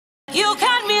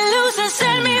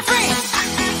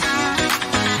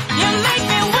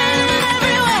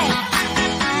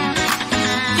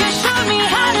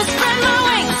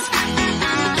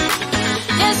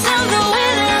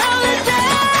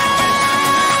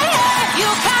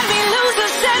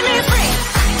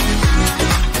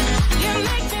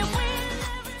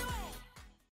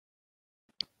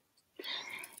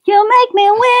make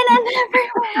me win in every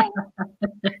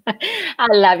way. I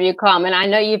love you, Carmen. I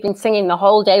know you've been singing the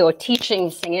whole day or teaching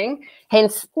singing,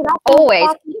 hence always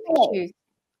choose.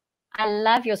 I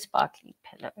love your sparkly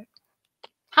pillow.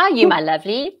 How are you, my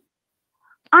lovely?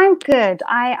 I'm good.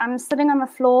 I'm sitting on the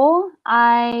floor.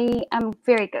 I am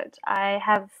very good. I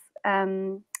have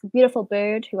a beautiful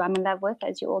bird who I'm in love with,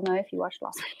 as you all know if you watched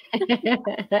last week.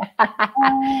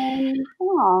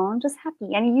 I'm just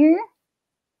happy. And you?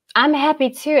 I'm happy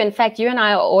too. In fact, you and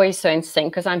I are always so in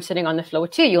sync because I'm sitting on the floor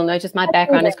too. You'll notice my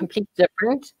background is completely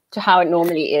different to how it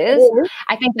normally is.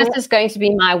 I think this is going to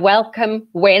be my Welcome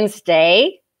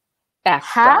Wednesday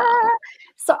background.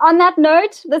 So on that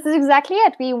note, this is exactly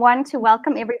it. We want to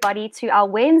welcome everybody to our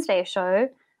Wednesday show,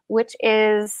 which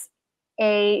is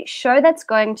a show that's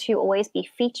going to always be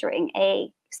featuring a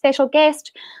special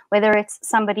guest, whether it's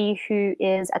somebody who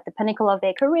is at the pinnacle of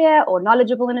their career or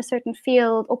knowledgeable in a certain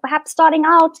field, or perhaps starting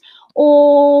out,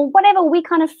 or whatever we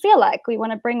kind of feel like we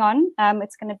want to bring on.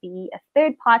 It's going to be a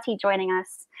third party joining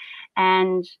us.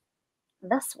 And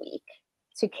this week,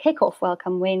 to kick off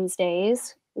Welcome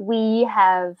Wednesdays, we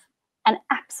have an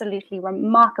absolutely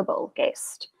remarkable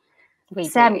guest,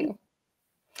 Sammy.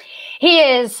 He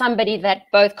is somebody that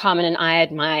both Carmen and I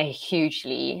admire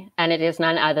hugely, and it is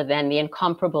none other than the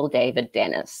incomparable David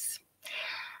Dennis.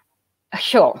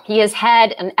 Sure, he has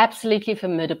had an absolutely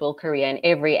formidable career in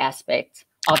every aspect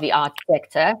of the arts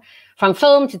sector, from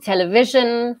film to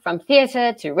television, from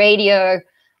theatre to radio,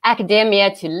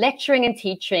 academia to lecturing and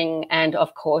teaching, and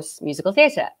of course, musical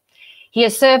theatre. He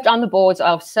has served on the boards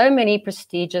of so many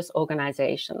prestigious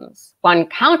organizations, won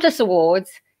countless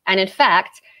awards, and in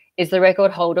fact, is the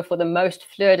record holder for the most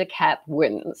Fleur de Cap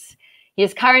wins. He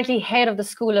is currently head of the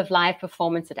School of Live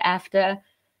Performance at AFTA.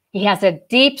 He has a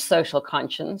deep social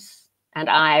conscience, and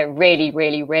I really,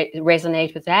 really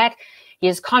resonate with that. He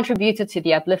has contributed to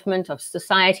the upliftment of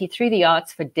society through the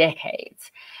arts for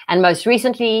decades. And most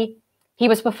recently, he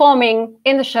was performing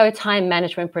in the Showtime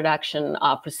management production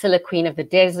of Priscilla, Queen of the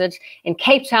Desert in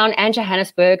Cape Town and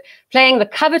Johannesburg, playing the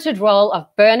coveted role of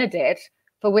Bernadette,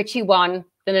 for which he won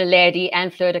the Naledi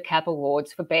and Fleur de Cap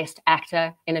Awards for Best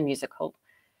Actor in a Musical.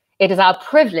 It is our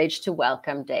privilege to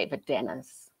welcome David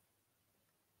Dennis.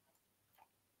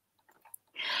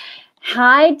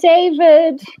 Hi,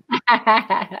 David.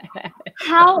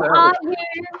 How are you?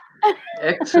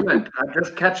 Excellent. I'm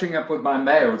just catching up with my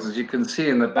mails, as you can see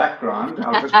in the background.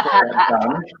 I'll just put that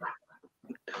down.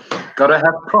 Gotta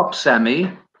have props,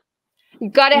 Sammy. You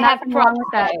gotta have props.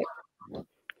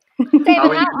 David, how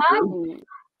are you?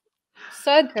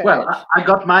 So good. Well, I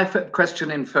got my question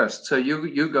in first, so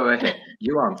you go ahead.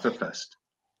 You answer first.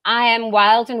 I am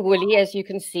wild and woolly, as you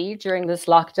can see, during this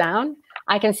lockdown.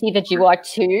 I can see that you are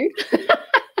too.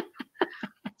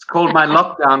 It's called my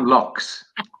lockdown locks.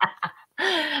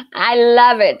 I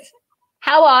love it.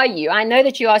 How are you? I know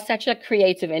that you are such a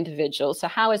creative individual. So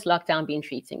how has lockdown been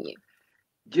treating you?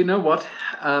 Do you know what?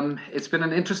 It's been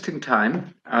an interesting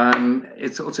time.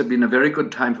 It's also been a very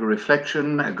good time for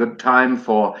reflection, a good time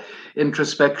for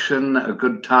introspection, a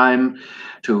good time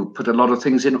to put a lot of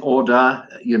things in order,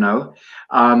 you know.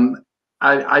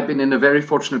 I've been in a very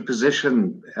fortunate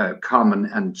position, Carmen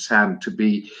and Sam, to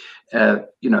be, to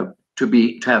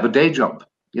have a day job,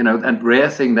 you know, and rare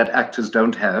thing that actors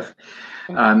don't have.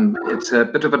 It's a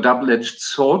bit of a double-edged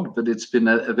sword, but it's been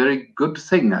a very good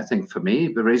thing, I think, for me,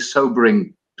 a very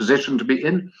sobering position to be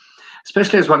in,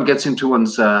 especially as one gets into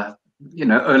one's,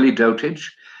 early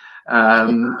dotage. I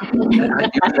use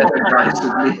that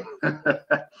advisedly.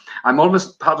 I'm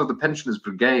almost part of the pensioners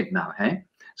brigade now, hey?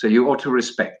 So you ought to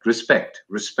respect.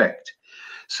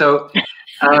 So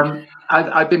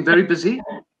I've been very busy.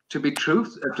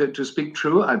 To speak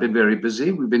true, I've been very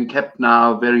busy. We've been kept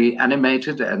now very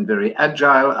animated and very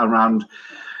agile around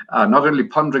not only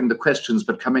pondering the questions,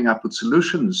 but coming up with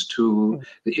solutions to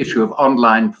the issue of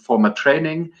online performer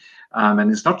training. And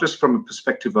it's not just from a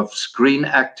perspective of screen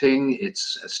acting,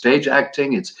 it's stage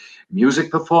acting, it's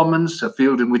music performance, a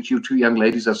field in which you two young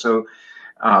ladies are so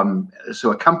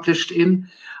accomplished in.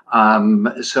 And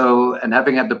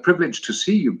having had the privilege to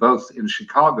see you both in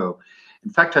Chicago. In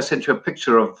fact, I sent you a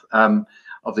picture of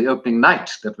the opening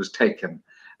night that was taken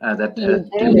that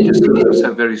Julie just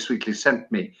so very sweetly sent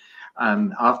me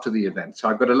after the event. So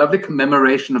I've got a lovely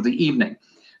commemoration of the evening.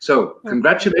 So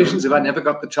congratulations, if I never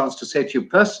got the chance to say to you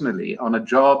personally, on a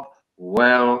job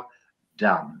well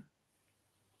done.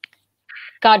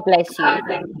 God bless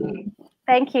you.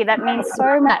 Thank you. That means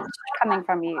so much coming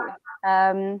from you.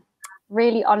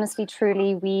 Really, honestly,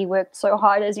 truly, we worked so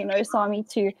hard, as you know, Sami,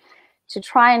 to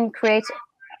try and create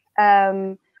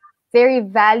very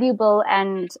valuable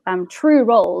and true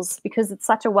roles, because it's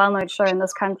such a well-known show in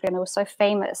this country, and it was so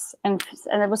famous. And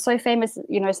it was so famous,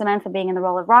 you know, Samantha being in the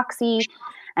role of Roxy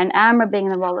and Amra being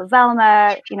in the role of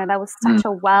Velma. You know, that was such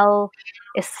a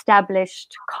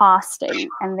well-established casting.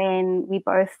 And then we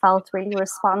both felt really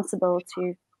responsible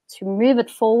to move it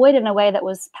forward in a way that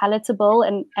was palatable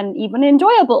and even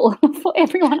enjoyable for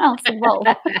everyone else involved.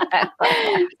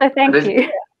 So thank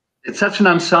you. It's such an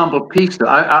ensemble piece.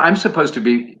 I'm supposed to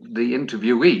be the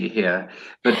interviewee here,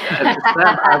 but Sam,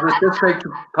 I was just going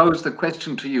to pose the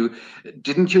question to you.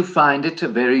 Didn't you find it a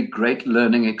very great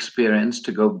learning experience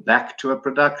to go back to a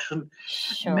production?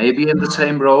 Sure. Maybe in the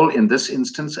same role, in this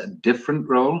instance, a different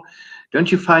role?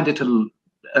 Don't you find it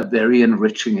a very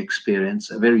enriching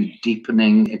experience, a very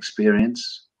deepening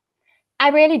experience? I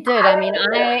really did. I mean,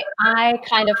 I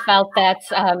kind of felt that,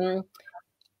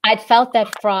 I'd felt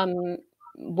that from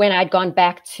when I'd gone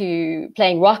back to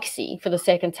playing Roxy for the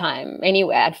second time.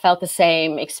 Anyway, I'd felt the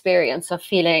same experience of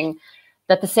feeling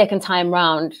that the second time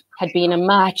round had been a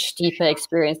much deeper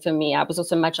experience for me. I was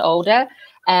also much older,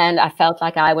 and I felt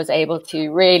like I was able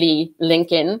to really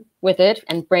link in with it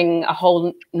and bring a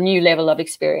whole new level of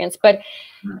experience. But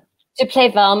to play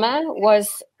Velma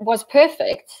was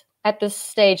perfect at this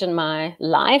stage in my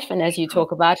life, and as you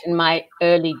talk about, in my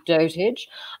early dotage.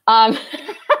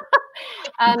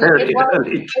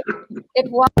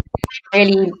 It was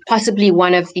really possibly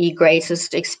one of the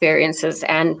greatest experiences,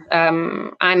 and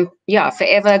I'm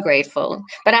forever grateful.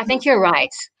 But I think you're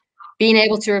right. Being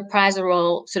able to reprise a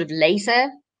role sort of later,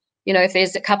 you know, if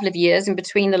there's a couple of years in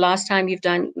between the last time you've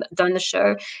done the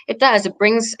show, it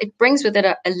brings with it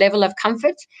a level of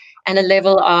comfort and a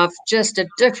level of just a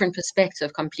different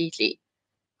perspective completely.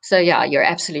 So yeah, you're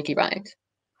absolutely right.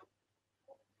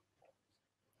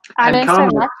 I learned so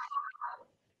much.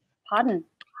 Pardon?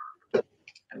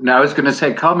 No, I was going to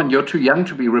say, Carmen, you're too young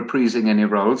to be reprising any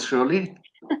roles, surely?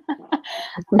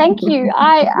 Thank you.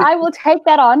 I will take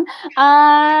that on.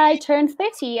 I turned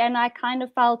 30 and I kind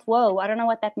of felt, whoa, I don't know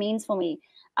what that means for me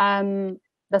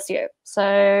this year.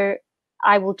 So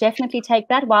I will definitely take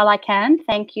that while I can.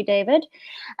 Thank you, David.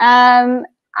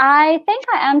 I think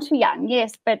I am too young,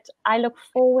 yes, but I look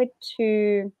forward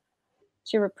to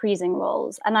reprising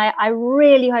roles. And I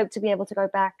really hope to be able to go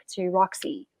back to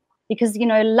Roxy, because, you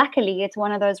know, luckily it's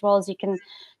one of those roles you can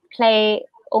play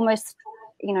almost,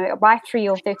 you know, right through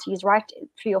your 30s, right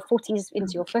through your 40s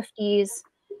into your 50s.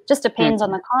 Just depends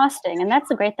on the casting. And that's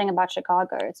the great thing about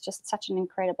Chicago. It's just such an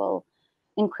incredible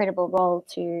role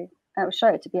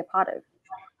show to be a part of.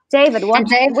 David,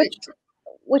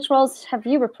 which roles have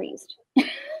you reprised?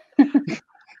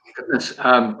 Goodness,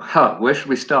 where should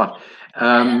we start?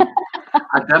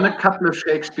 I've done a couple of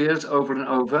Shakespeare's over and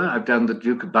over. I've done the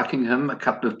Duke of Buckingham a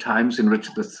couple of times in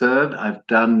Richard III. I've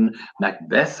done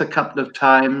Macbeth a couple of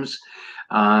times.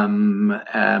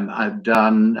 I've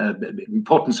done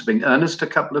Importance of Being Earnest a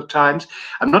couple of times.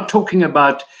 I'm not talking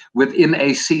about within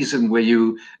a season where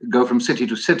you go from city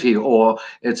to city, or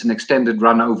it's an extended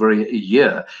run over a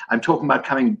year. I'm talking about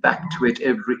coming back to it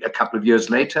a couple of years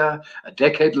later, a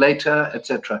decade later,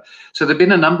 etc. So there've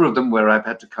been a number of them where I've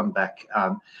had to come back.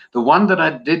 The one that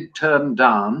I did turn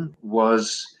down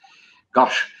was,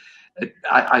 gosh,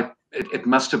 it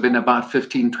must have been about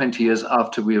 15, 20 years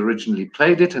after we originally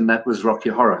played it, and that was Rocky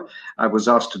Horror. I was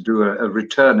asked to do a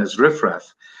return as Riff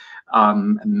Raff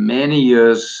many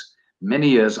years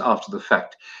after the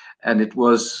fact. And it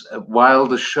was while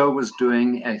the show was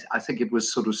doing, I think it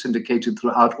was sort of syndicated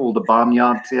throughout all the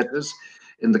barnyard theaters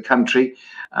in the country.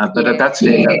 But at that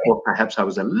stage, I thought perhaps I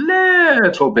was a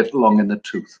little bit long in the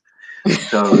tooth.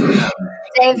 So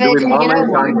David,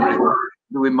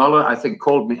 Louis Muller, I think,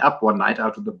 called me up one night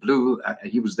out of the blue.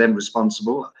 He was then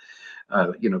responsible,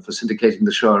 for syndicating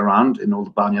the show around in all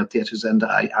the barnyard theaters. And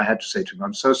I had to say to him,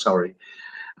 I'm so sorry.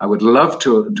 I would love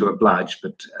to oblige,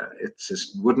 but it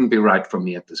just wouldn't be right for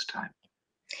me at this time.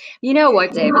 You know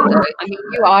what, David? I mean,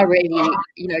 you are really,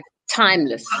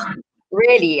 timeless.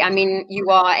 Really, I mean,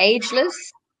 you are ageless.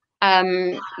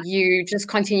 You just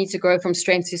continue to grow from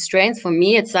strength to strength. For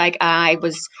me, it's like I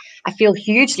feel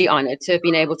hugely honored to have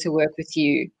been able to work with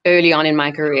you early on in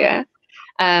my career.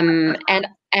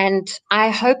 And I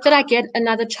hope that I get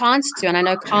another chance to, and I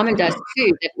know Carmen does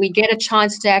too, that we get a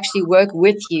chance to actually work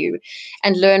with you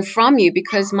and learn from you,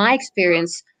 because my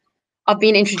experience of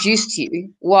being introduced to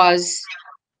you was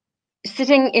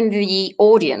sitting in the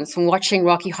audience and watching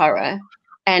Rocky Horror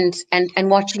and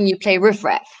watching you play Riff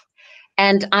Raff.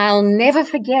 And I'll never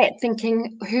forget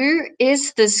thinking, who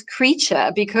is this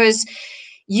creature? Because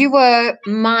you were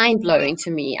mind-blowing to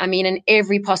me. I mean, in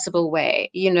every possible way,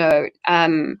 you know.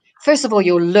 First of all,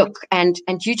 your look, and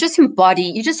you just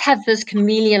have this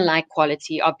chameleon-like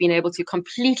quality of being able to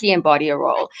completely embody a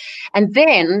role. And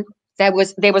then there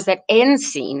was that end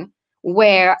scene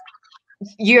where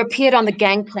you appeared on the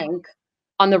gangplank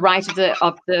on the right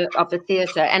of the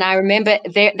theater, and I remember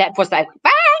that was like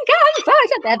bang,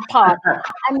 that part.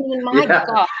 I mean, my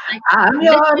God, I'm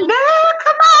your new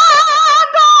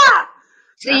commander.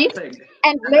 See,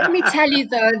 and let me tell you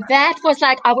though, that was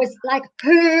like, I was like,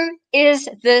 who is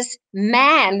this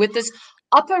man with this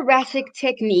operatic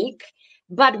technique,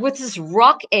 but with this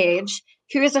rock edge,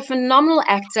 who is a phenomenal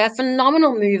actor,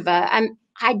 phenomenal mover? And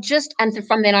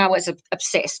from then I was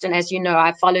obsessed. And as you know,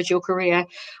 I followed your career,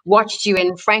 watched you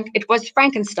in it was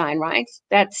Frankenstein, right?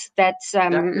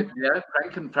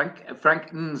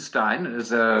 Frankenstein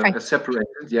is a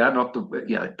separated, not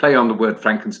the play on the word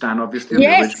Frankenstein, obviously,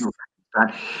 yes. The original Frankenstein,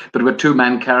 but with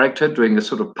two-man character doing a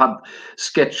sort of pub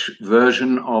sketch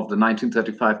version of the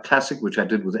 1935 classic, which I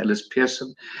did with Ellis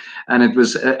Pearson, and it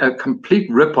was a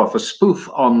complete rip-off, a spoof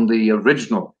on the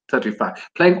original 35,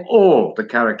 playing all the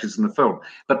characters in the film,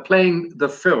 but playing the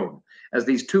film as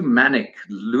these two manic,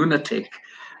 lunatic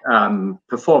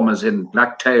performers in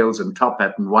black tails and top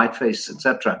hat and white face,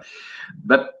 etc.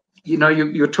 But you know,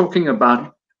 you're talking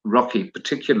about Rocky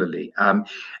particularly.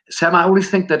 Sam, I always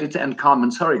think that and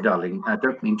Carmen, sorry, darling, I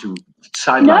don't mean to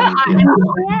sideline you.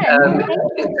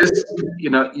 You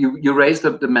know, you raised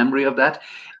the memory of that.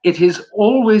 It is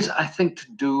always, I think,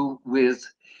 to do with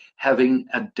having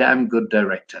a damn good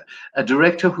director, a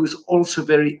director who's also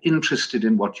very interested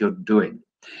in what you're doing,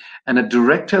 and a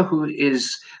director who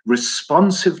is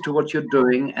responsive to what you're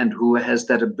doing and who has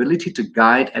that ability to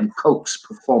guide and coax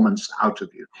performance out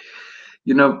of you.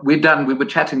 You know, we were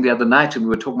chatting the other night and we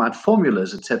were talking about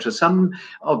formulas, etc. Some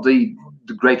of the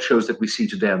great shows that we see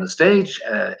today on the stage,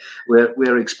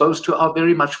 we're exposed to, are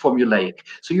very much formulaic.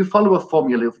 So you follow a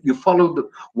formula, you follow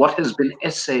what has been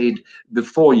essayed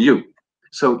before you.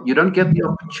 So you don't get the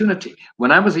opportunity.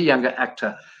 When I was a younger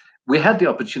actor, we had the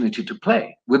opportunity to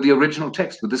play with the original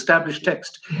text, with established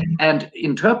text, and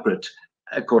interpret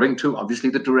according to, obviously,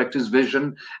 the director's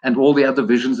vision and all the other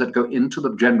visions that go into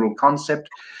the general concept.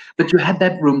 But you had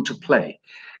that room to play.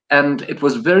 And it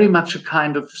was very much a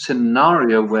kind of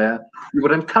scenario where you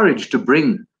were encouraged to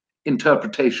bring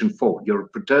interpretation forward, your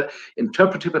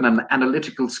interpretive and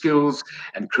analytical skills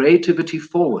and creativity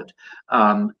forward.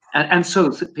 And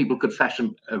so people could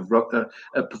fashion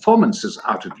performances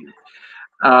out of you.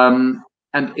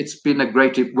 And it's been a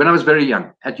great, when I was very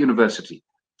young at university,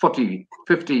 40,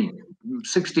 50,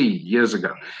 60 years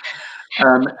ago,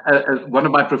 one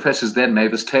of my professors then,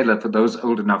 Mavis Taylor, for those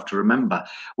old enough to remember,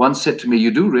 once said to me,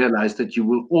 you do realize that you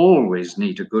will always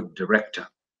need a good director.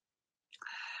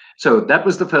 So that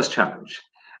was the first challenge.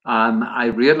 I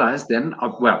realized then,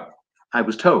 I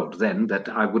was told then that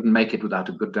I wouldn't make it without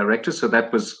a good director. So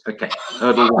that was, okay,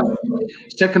 hurdle one.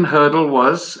 Second hurdle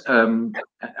was a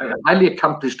highly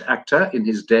accomplished actor in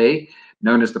his day,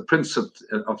 known as the Prince of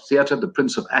Theatre, the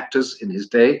Prince of Actors in his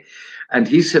day. And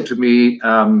he said to me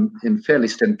in fairly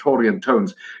stentorian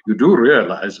tones, you do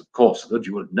realize, of course, that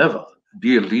you will never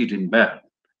be a leading man,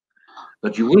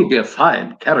 but you will be a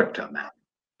fine character man.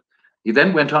 He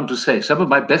then went on to say, some of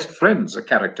my best friends are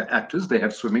character actors. They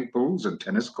have swimming pools and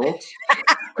tennis courts.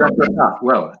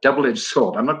 Well, double-edged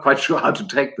sword. I'm not quite sure how to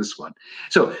take this one.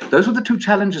 So those were the two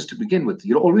challenges to begin with.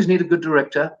 You'll always need a good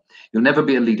director. You'll never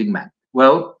be a leading man.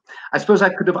 Well, I suppose I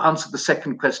could have answered the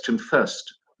second question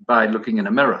first by looking in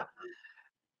a mirror.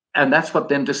 And that's what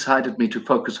then decided me to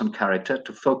focus on character,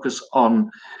 to focus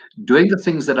on doing the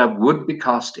things that I would be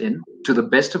cast in to the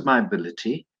best of my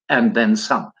ability, and then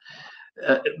some.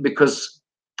 Because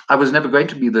I was never going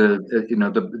to be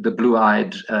the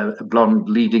blue-eyed, blonde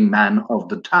leading man of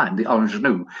the time, the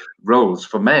ingenue roles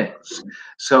for males.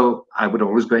 So I would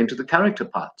always go into the character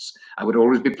parts. I would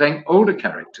always be playing older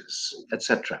characters,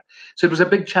 etc. So it was a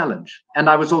big challenge. And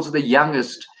I was also the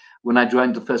youngest when I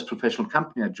joined the first professional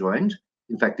company I joined.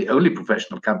 In fact, the only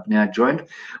professional company I joined,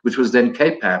 which was then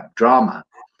KPAB Drama.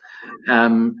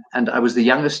 And I was the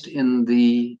youngest in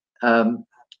the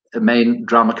main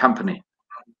drama company.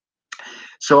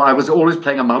 So I was always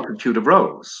playing a multitude of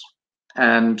roles.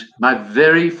 And my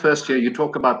very first year, you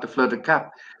talk about the Fleur de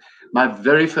Cap, my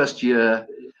very first year,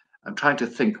 I'm trying to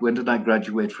think, when did I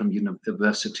graduate from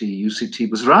university?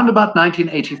 UCT was around about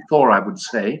 1984, I would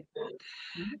say.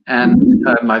 And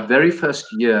my very first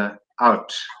year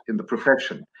out in the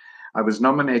profession, I was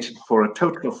nominated for a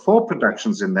total of 4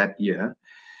 productions in that year.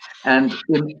 And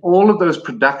in all of those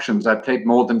productions, I played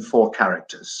more than 4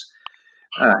 characters,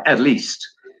 at least.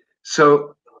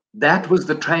 So That was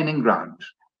the training ground.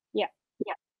 Yeah.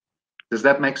 Does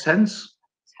that make sense?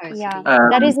 Yeah,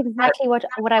 that is exactly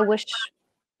what I wish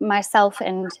myself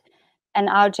and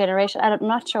our generation. I'm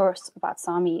not sure about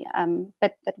Sami,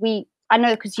 but I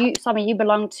know, because Sami, you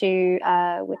belong to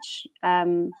which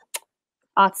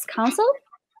arts council?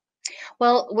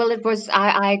 Well, it was,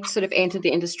 I sort of entered the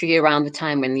industry around the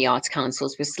time when the arts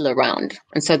councils were still around.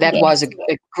 And so that was a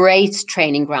great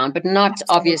training ground, but not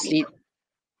obviously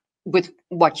with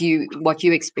what you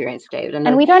experienced, David.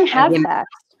 And we don't have that.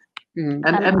 And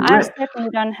I certainly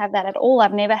don't have that at all.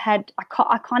 I've never had,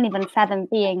 I can't even fathom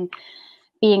being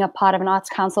a part of an arts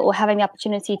council or having the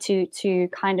opportunity to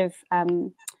kind of,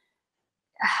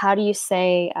 how do you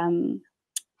say,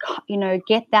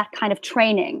 get that kind of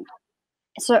training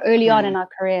so early on in our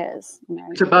careers.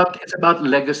 It's about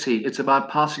legacy. It's about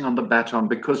passing on the baton,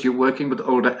 because you're working with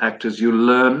older actors. You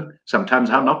learn sometimes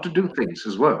how not to do things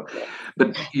as well.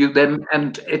 But you then,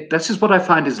 this is what I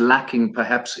find is lacking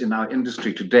perhaps in our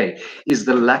industry today, is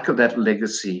the lack of that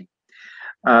legacy.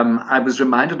 I was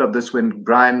reminded of this when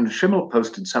Brian Schimmel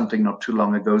posted something not too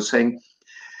long ago saying,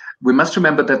 we must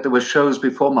remember that there were shows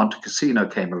before Monte Cassino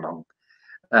came along.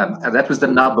 And that was the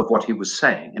nub of what he was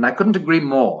saying. And I couldn't agree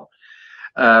more.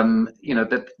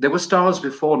 That there were stars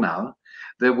before now.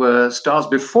 There were stars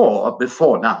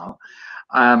before now.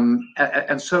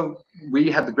 And so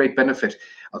we had the great benefit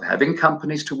of having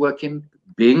companies to work in,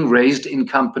 being raised in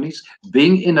companies,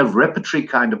 being in a repertory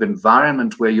kind of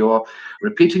environment where you're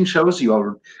repeating shows,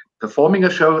 you're performing a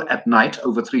show at night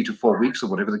over 3 to 4 weeks or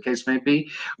whatever the case may be,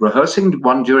 rehearsing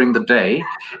one during the day,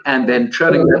 and then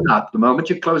churning them up. The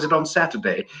moment you close it on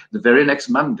Saturday, the very next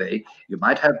Monday, you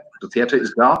might have the theater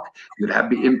is dark, you'd have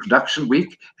the in-production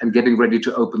week and getting ready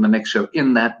to open the next show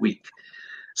in that week.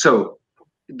 So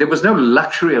there was no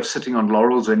luxury of sitting on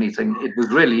laurels or anything. It was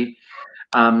really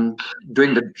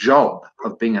doing the job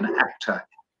of being an actor.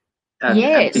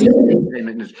 Yes.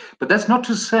 But that's not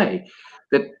to say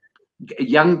that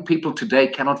young people today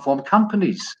cannot form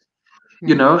companies.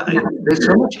 There's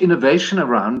so much innovation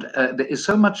around. There is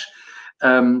so much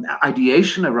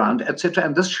ideation around, etc.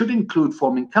 And this should include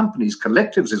forming companies.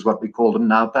 Collectives is what we call them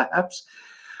now, perhaps.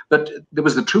 But there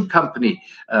was the True Company,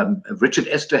 Richard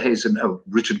Esterhazy,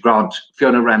 Richard Grant,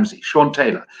 Fiona Ramsey, Sean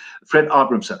Taylor, Fred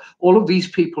Abramson, all of these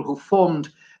people who formed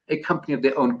a company of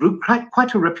their own, grew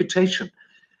quite a reputation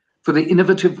for the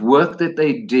innovative work that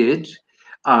they did.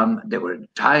 They were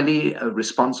entirely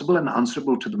responsible and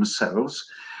answerable to themselves.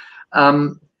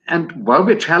 And while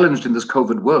we're challenged in this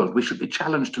COVID world, we should be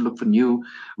challenged to look for new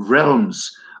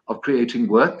realms of creating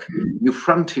work, new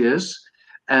frontiers,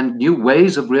 and new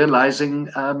ways of realizing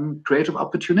creative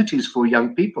opportunities for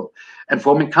young people and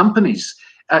forming companies.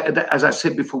 As I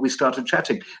said before we started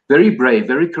chatting, very brave,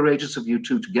 very courageous of you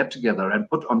two to get together and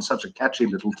put on such a catchy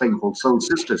little thing called Soul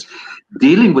Sisters,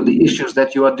 dealing with the issues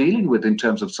that you are dealing with in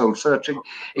terms of soul searching,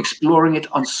 exploring it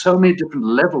on so many different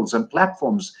levels and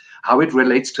platforms, how it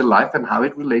relates to life and how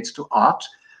it relates to art,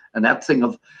 and that thing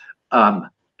of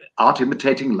art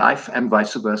imitating life and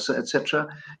vice versa, etc.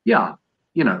 Yeah,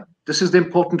 this is the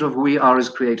importance of who we are as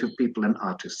creative people and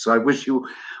artists. So I wish you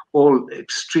all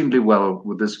extremely well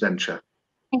with this venture.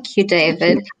 Thank you,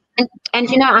 David.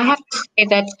 And I have to say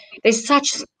that there's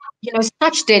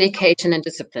such dedication and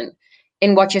discipline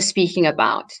in what you're speaking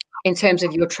about in terms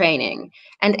of your training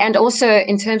and also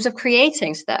in terms of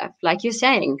creating stuff, like you're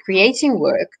saying, creating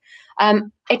work.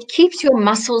 It keeps your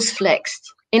muscles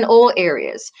flexed in all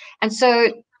areas. And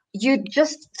so you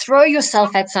just throw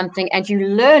yourself at something and you're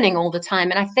learning all the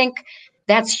time. And I think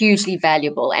that's hugely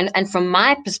valuable. And from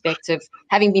my perspective,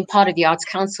 having been part of the arts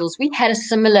councils, we had a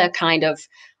similar kind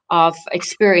of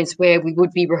experience where we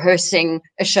would be rehearsing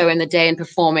a show in the day and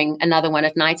performing another one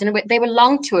at night. And they were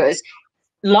long tours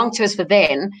for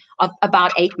then of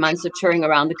about 8 months of touring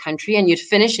around the country. And you'd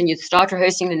finish and you'd start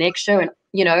rehearsing the next show.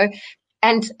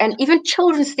 And even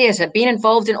children's theatre, being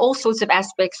involved in all sorts of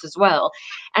aspects as well.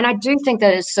 And I do think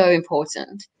that is so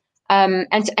important.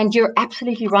 And you're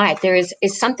absolutely right. There is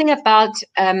something about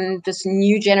this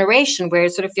new generation where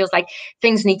it sort of feels like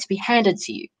things need to be handed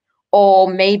to you.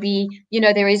 Or maybe,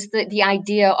 there is the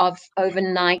idea of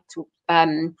overnight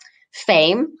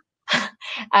fame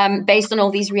based on all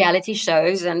these reality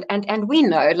shows. And we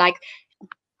know, like,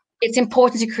 it's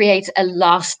important to create a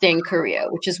lasting career,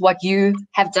 which is what you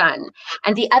have done.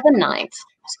 And the other night,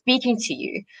 speaking to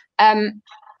you,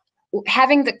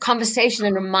 having the conversation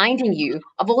and reminding you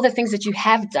of all the things that you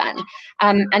have done.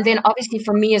 And then obviously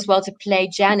for me as well to play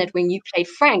Janet when you played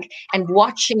Frank and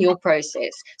watching your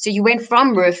process. So you went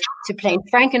from Ruth to playing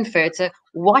Frankenfurter,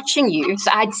 watching you.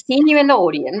 So I'd seen you in the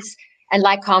audience. And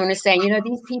like Carmen was saying,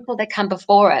 these people that come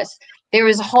before us, there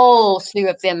is a whole slew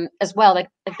of them as well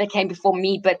that came before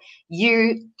me, but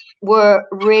you were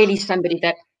really somebody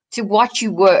that, to watch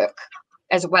you work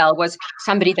as well, was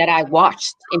somebody that I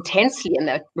watched intensely in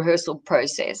the rehearsal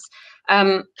process.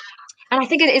 And I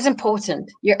think it is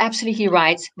important. You're absolutely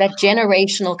right. That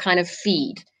generational kind of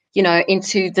feed,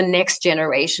 into the next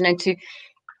generation, and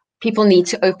people need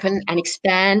to open and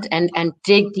expand and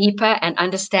dig deeper and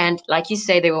understand. Like you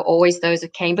say, there were always those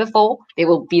that came before. There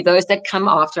will be those that come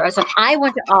after us. And I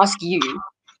want to ask you,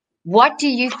 what do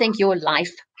you think your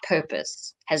life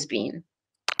purpose has been?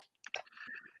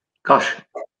 Gosh,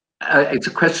 it's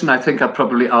a question I think I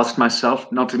probably asked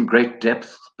myself, not in great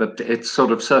depth, but it's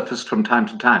sort of surfaced from time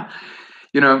to time.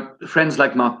 Friends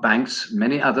like Mark Banks,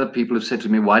 many other people have said to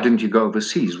me, why didn't you go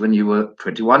overseas when you were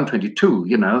 21, 22?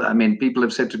 People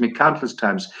have said to me countless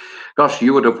times, gosh,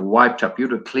 you would have wiped up,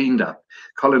 you'd have cleaned up.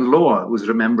 Colin Law was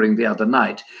remembering the other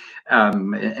night,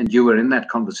 and you were in that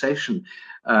conversation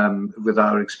with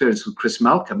our experience with Chris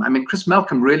Malcolm. Chris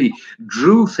Malcolm really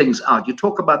drew things out. You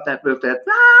talk about that with that,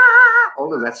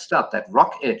 all of that stuff, that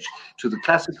rock edge to the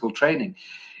classical training.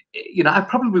 I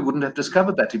probably wouldn't have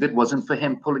discovered that if it wasn't for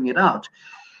him pulling it out.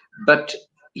 But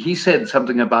he said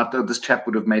something about, this chap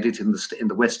would have made it in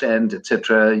the West End,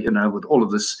 etc., with all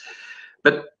of this.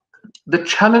 But the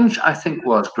challenge, I think,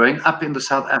 was growing up in the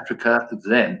South Africa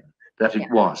then, that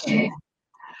it was,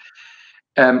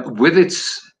 with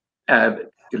its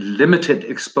limited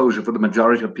exposure for the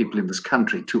majority of people in this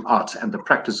country to arts and the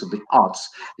practice of the arts,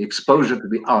 the exposure to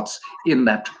the arts in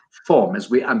that form as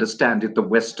we understand it, the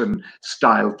Western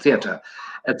style theater,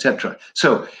 etc.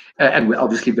 So, and we're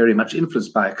obviously very much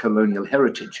influenced by a colonial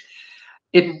heritage.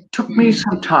 It took me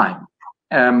some time,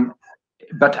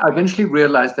 but I eventually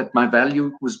realized that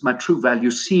my true value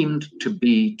seemed to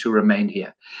be to remain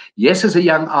here. Yes, as a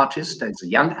young artist, as a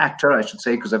young actor, I should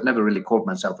say, because I've never really called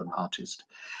myself an artist.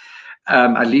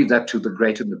 I leave that to the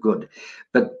great and the good.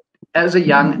 But as a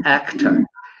young actor,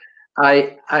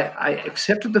 I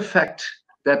accepted the fact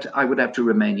that I would have to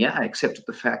remain here. I accepted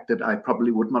the fact that I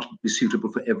probably would not be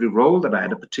suitable for every role, that I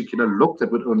had a particular look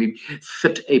that would only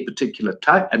fit a particular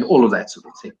type, and all of that sort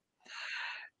of thing.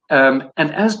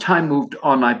 And as time moved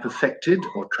on, I perfected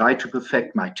or tried to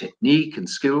perfect my technique and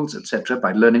skills, etc.,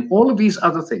 by learning all of these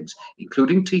other things,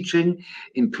 including teaching,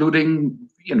 including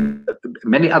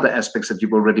many other aspects that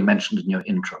you've already mentioned in your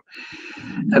intro.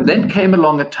 And then came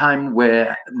along a time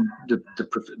where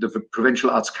the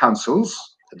provincial arts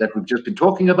councils that we've just been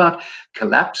talking about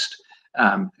collapsed,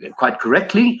 quite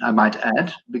correctly, I might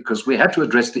add, because we had to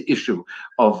address the issue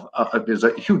of there's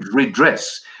a huge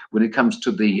redress when it comes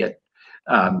to the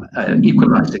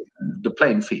equalizing the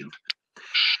playing field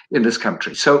in this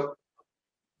country. So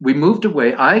we moved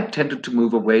away. I tended to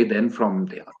move away then from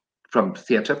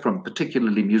theatre, from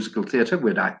particularly musical theatre,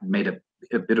 where I made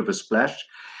a bit of a splash.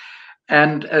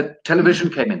 And television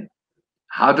came in.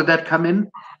 How did that come in?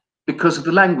 Because of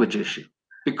the language issue.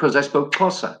 Because I spoke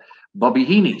Xhosa. Bobby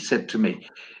Heaney said to me,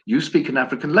 you speak an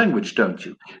African language, don't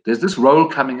you? There's this role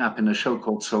coming up in a show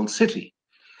called Soul City.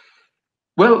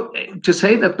 Well, to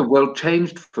say that the world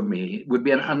changed for me would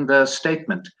be an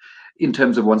understatement in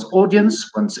terms of one's audience,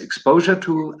 one's exposure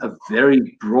to a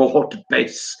very broad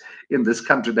base in this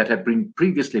country that had been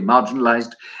previously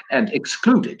marginalized and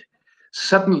excluded.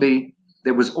 Suddenly,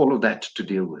 there was all of that to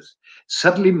deal with.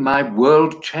 Suddenly, my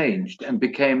world changed and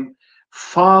became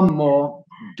far more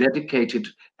dedicated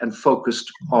and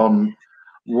focused on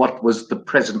what was the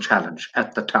present challenge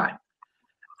at the time.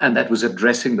 And that was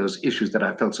addressing those issues that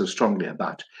I felt so strongly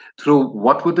about. Through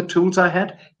what were the tools I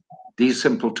had? These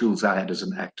simple tools I had as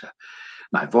an actor.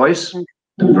 My voice,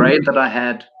 the brain that I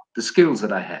had, the skills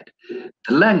that I had,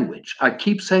 the language. I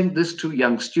keep saying this to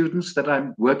young students that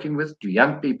I'm working with, to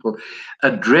young people.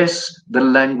 Address the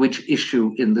language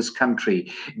issue in this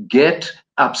country. Get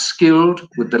upskilled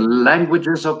with the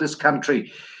languages of this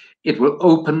country. It will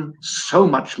open so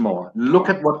much more. Look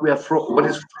at what we are what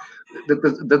is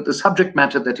the subject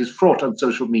matter that is fraught on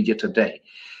social media today.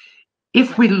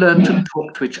 If we learn to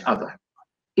talk to each other,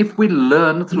 if we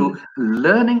learn through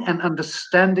learning and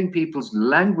understanding people's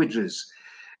languages,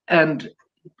 and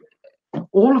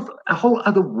a whole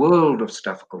other world of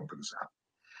stuff opens up.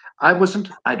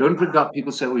 I don't regard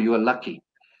people say, oh, you are lucky.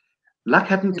 Luck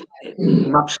hadn't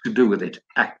much to do with it,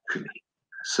 actually.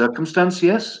 Circumstance,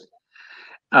 yes.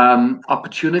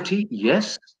 Opportunity,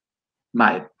 yes.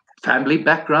 My family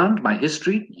background, my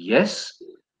history, yes.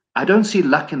 I don't see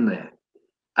luck in there.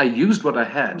 I used what I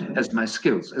had as my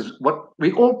skills, as what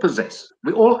we all possess.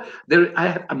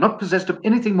 I'm not possessed of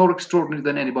anything more extraordinary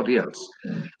than anybody else.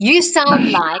 You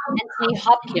sound like Anthony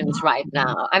Hopkins right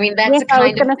now. I mean, that's the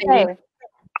kind of thing.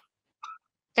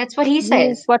 That's what he Use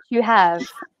says. what you have.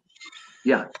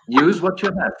 Yeah, use what you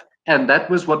have. And that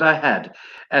was what I had.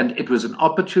 And it was an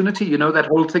opportunity, you know, that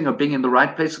whole thing of being in the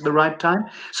right place at the right time.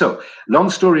 So, long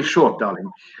story short, darling,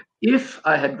 if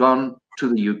I had gone to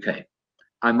the UK,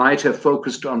 I might have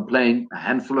focused on playing a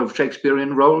handful of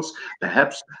Shakespearean roles.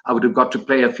 Perhaps I would have got to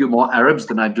play a few more Arabs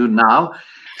than I do now,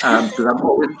 because I'm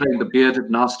always playing the bearded,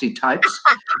 nasty types.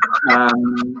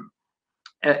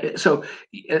 So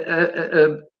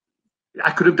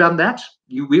I could have done that.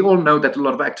 We all know that a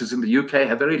lot of actors in the UK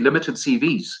have very limited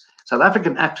CVs. South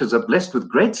African actors are blessed with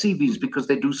great CVs because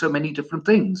they do so many different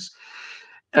things.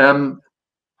 And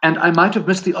I might have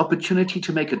missed the opportunity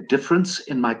to make a difference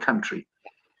in my country,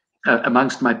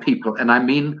 amongst my people. And I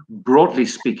mean, broadly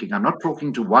speaking, I'm not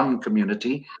talking to one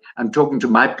community, I'm talking to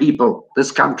my people,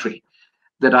 this country,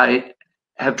 that I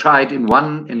have tried in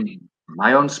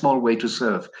my own small way to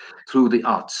serve through the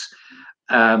arts.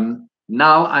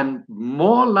 Now I'm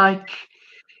more like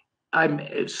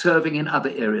I'm serving in other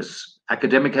areas,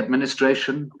 academic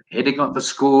administration, heading up a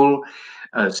school,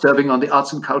 serving on the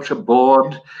Arts and Culture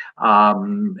Board,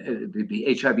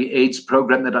 the HIV/AIDS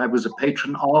program that I was a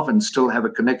patron of and still have a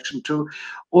connection to.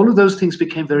 All of those things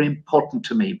became very important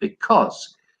to me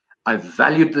because I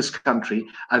valued this country,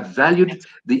 I valued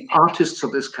the artists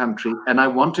of this country, and I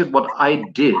wanted what I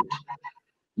did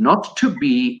not to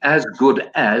be as good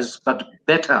as, but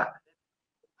better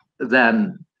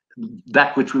than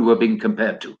that which we were being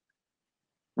compared to.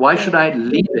 Why should I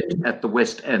leave it at the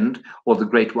West End or the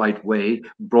Great White Way,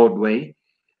 Broadway?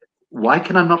 Why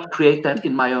can I not create that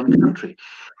in my own country?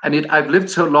 And I've lived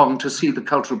so long to see the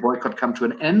cultural boycott come to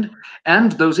an end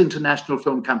and those international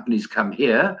film companies come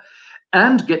here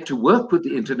and get to work with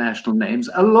the international names,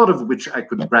 a lot of which I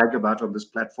could brag about on this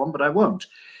platform, but I won't.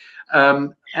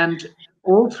 And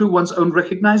all through one's own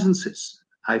recognizances.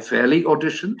 I fairly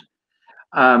auditioned,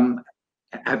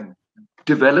 have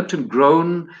developed and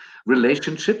grown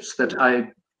relationships that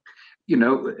I, you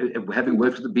know, having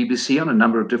worked with the BBC on a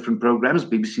number of different programs,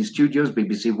 BBC Studios,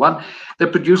 BBC One, the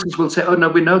producers will say, oh no,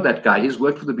 we know that guy, he's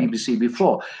worked for the BBC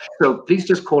before. So please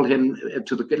just call him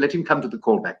let him come to the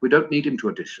callback. We don't need him to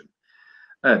audition.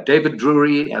 David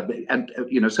Drury, and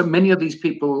you know, so many of these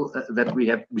people that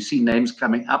we see names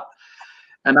coming up.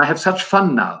 And I have such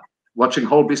fun now watching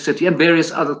Holby City and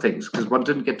various other things, because one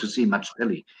didn't get to see much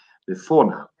telly before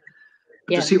now.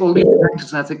 But to see all these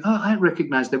actors, and I think, oh, I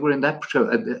recognize they were in that show,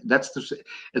 that's the,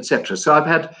 etc. So I've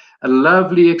had a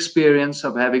lovely experience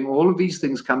of having all of these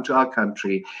things come to our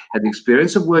country, and the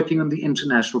experience of working on the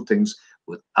international things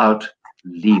without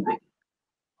leaving.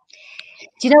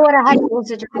 Do you know what I have to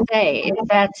also just say is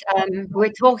that we're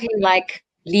talking like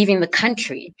leaving the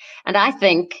country, and I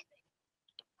think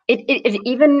it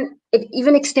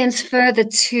even extends further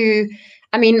to.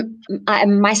 I mean,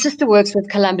 my sister works with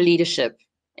Columba Leadership,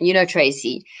 and you know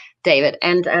Tracy, David,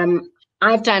 and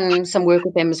I've done some work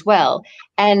with them as well.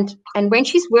 And when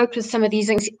she's worked with some of these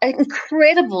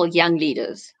incredible young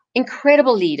leaders,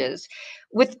 incredible leaders,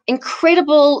 with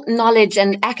incredible knowledge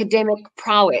and academic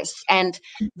prowess. And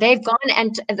they've gone,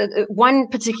 and one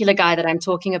particular guy that I'm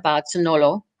talking about,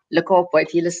 Sonolo Lekorpo,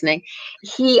 if you're listening,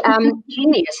 he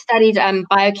genius, studied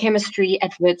biochemistry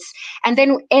at Wits, and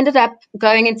then ended up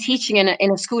going and teaching in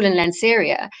a school in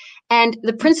Lanseria. And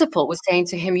the principal was saying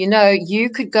to him, you know, you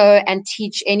could go and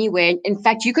teach anywhere. In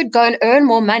fact, you could go and earn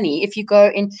more money if you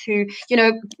go into, you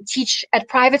know, teach at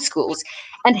private schools.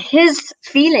 And his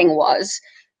feeling was,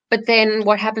 but then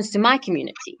what happens to my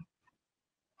community?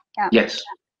 Yeah. Yes.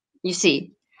 You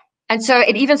see. And so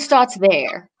it even starts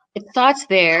there. It starts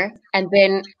there. And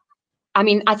then, I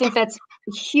mean, I think that's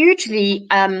hugely,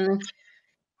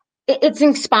 it's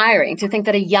inspiring to think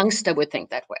that a youngster would think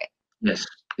that way. Yes,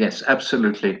 yes,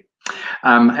 absolutely.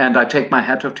 And I take my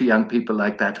hat off to young people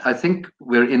like that. I think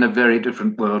we're in a very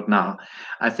different world now.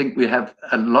 I think we have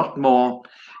a lot more.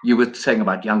 You were saying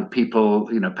about young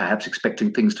people, you know, perhaps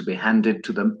expecting things to be handed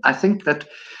to them. I think that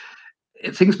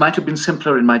things might have been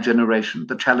simpler in my generation.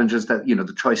 The challenges that, you know,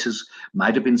 the choices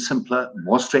might have been simpler,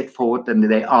 more straightforward than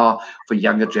they are for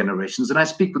younger generations. And I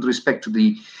speak with respect to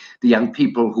the young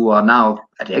people who are now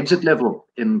at exit level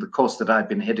in the course that I've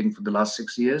been heading for the last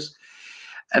 6 years.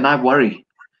 And I worry.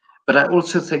 But I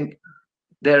also think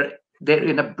they're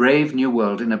in a brave new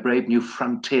world, in a brave new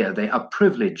frontier. They are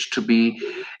privileged to be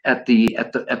at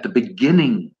the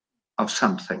beginning of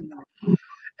something.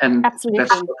 And Absolutely.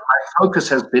 that's what my focus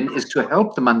has been, is to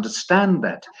help them understand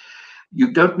that.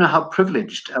 You don't know how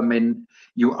privileged, I mean,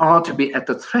 you are to be at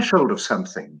the threshold of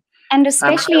something And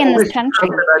especially in this country.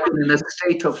 I've been in a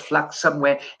state of flux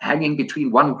somewhere, hanging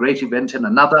between one great event and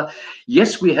another.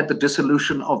 Yes, we had the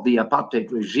dissolution of the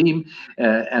apartheid regime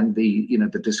and the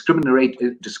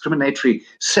discriminatory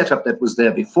setup that was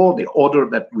there before, the order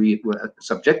that we were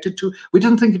subjected to. We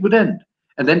didn't think it would end.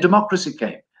 And then democracy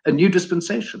came, a new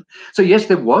dispensation. So yes,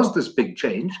 there was this big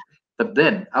change, but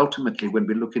then ultimately, when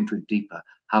we look into it deeper,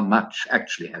 how much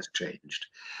actually has changed.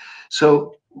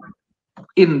 So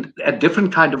in a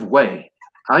different kind of way,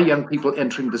 our young people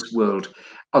entering this world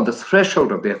on the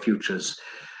threshold of their futures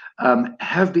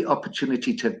have the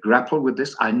opportunity to grapple with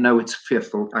this. I know it's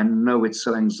fearful. I know it's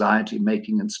so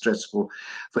anxiety-making and stressful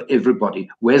for everybody.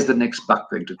 Where's the next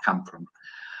buck going to come from?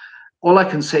 All I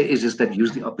can say is that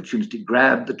use the opportunity,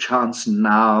 grab the chance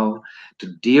now to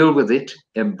deal with it,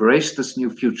 embrace this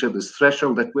new future, this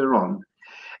threshold that we're on,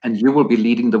 and you will be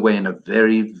leading the way in a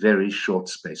very, very short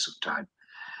space of time.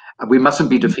 We mustn't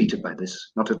be defeated by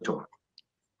this, not at all.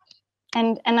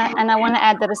 And I want to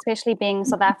add that, especially being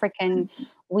South African,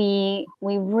 we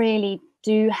really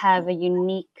do have a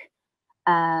unique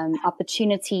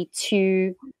opportunity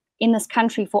to, in this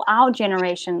country, for our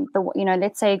generation,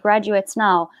 let's say graduates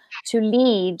now, to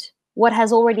lead what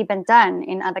has already been done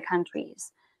in other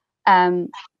countries,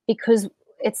 because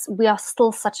we are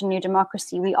still such a new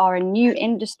democracy. We are a new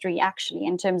industry, actually,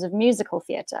 in terms of musical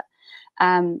theatre.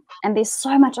 And there's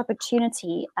so much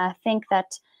opportunity. I think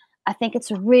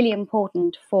it's really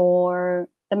important for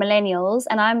the millennials,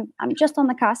 and I'm just on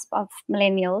the cusp of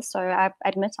millennials, so I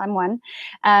admit I'm one,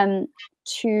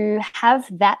 to have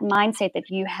that mindset that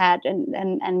you had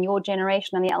and your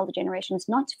generation and the elder generations,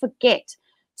 not to forget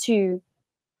to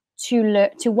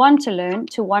want to learn,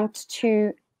 to want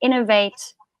to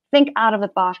innovate, think out of the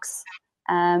box,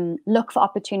 look for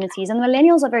opportunities. And the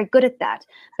millennials are very good at that,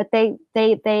 but they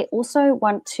also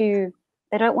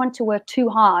they don't want to work too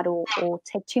hard or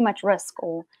take too much risk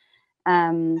or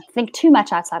think too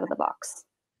much outside of the box.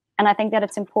 And I think that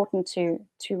it's important to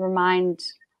remind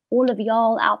all of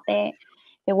y'all out there,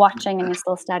 you're watching and you're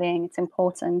still studying, it's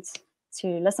important to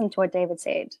listen to what David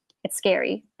said. It's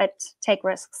scary, but take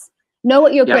risks. Know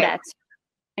what you're good at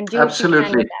and do what you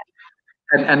can with that.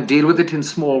 And deal with it in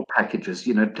small packages.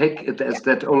 Take it as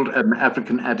that old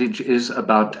African adage is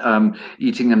about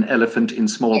eating an elephant in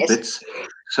small bits.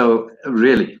 So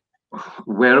really,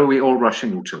 where are we all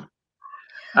rushing to?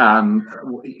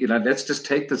 Let's just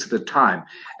take this at a time.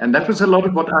 And that was a lot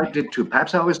of what I did too.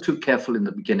 Perhaps I was too careful in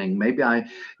the beginning. Maybe I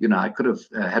could have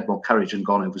had more courage and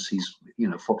gone overseas,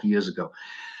 40 years ago.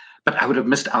 But I would have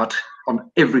missed out on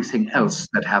everything else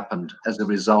that happened as a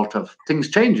result of things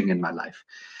changing in my life.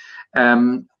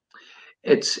 I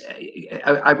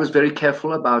was very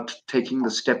careful about taking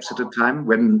the steps at a time.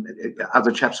 When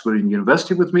other chaps were in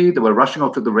university with me, they were rushing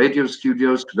off to the radio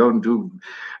studios to go and do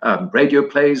radio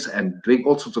plays and doing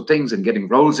all sorts of things and getting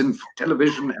roles in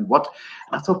television and what.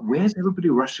 And I thought, where's everybody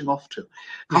rushing off to?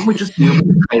 Can't we just deal with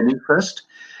the training first,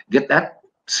 get that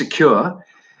secure?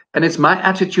 And it's my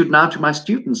attitude now to my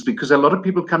students, because a lot of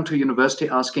people come to university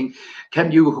asking, can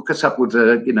you hook us up with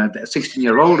a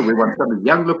 16-year-old, or we want somebody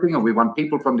young looking, or we want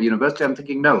people from the university? I'm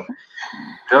thinking, no,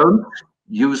 don't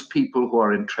use people who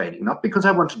are in training. Not because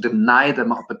I want to deny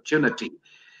them opportunity.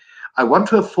 I want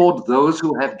to afford those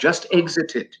who have just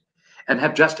exited and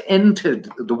have just entered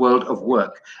the world of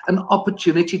work an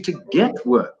opportunity to get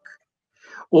work.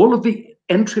 All of the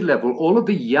entry level, all of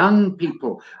the young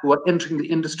people who are entering the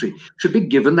industry should be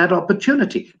given that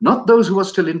opportunity, not those who are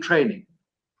still in training.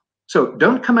 So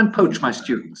don't come and poach my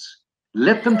students.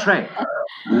 Let them train.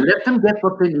 Let them get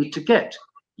what they need to get.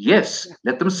 Yes,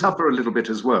 let them suffer a little bit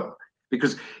as well,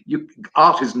 because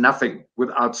art is nothing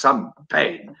without some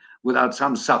pain, without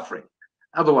some suffering.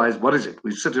 Otherwise, what is it?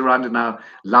 We sit around in our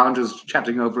lounges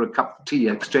chatting over a cup of tea,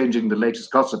 exchanging the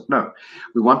latest gossip. No,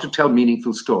 we want to tell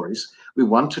meaningful stories. We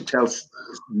want to tell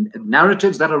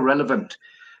narratives that are relevant,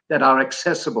 that are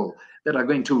accessible, that are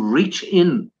going to reach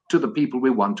in to the people we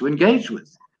want to engage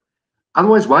with.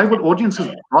 Otherwise, why would audiences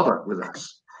bother with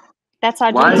us? That's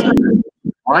our duty.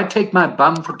 Why take my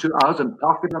bum for 2 hours and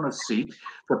park it on a seat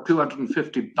for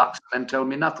 $250 and tell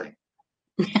me nothing?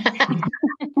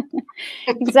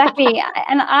 Exactly.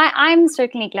 And I'm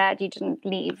certainly glad you didn't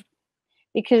leave,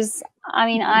 because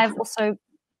I've also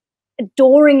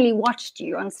adoringly watched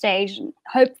you on stage, and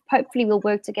hopefully we'll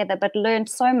work together, but learned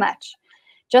so much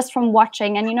just from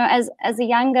watching. And as a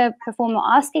younger performer,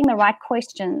 asking the right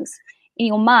questions in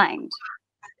your mind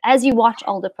as you watch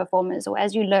older performers or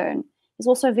as you learn is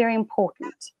also very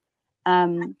important.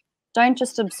 Don't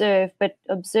just observe, but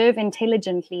observe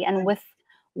intelligently and with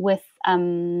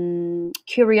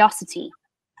curiosity,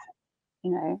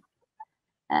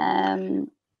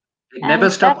 Never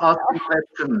stop asking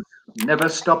questions. Never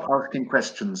stop asking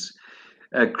questions.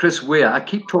 Chris Weir, I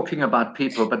keep talking about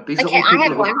people, but these are all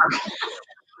people I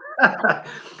have one.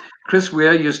 Chris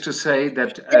Weir used to say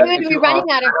that David, we're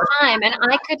running out of time, and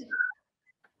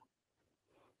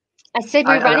I said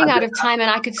we're running out of time, and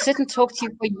I could sit and talk to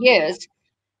you for years.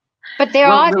 But there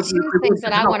are two things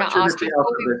that I want to ask you.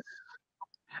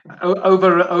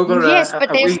 Over yes, but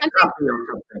there's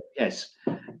something. Yes.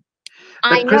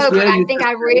 I know, but I think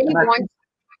I really want.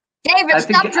 David,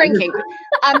 stop drinking.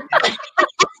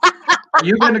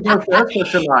 You're going to go first, or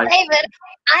shall I? David,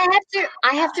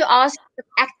 I have to ask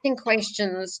acting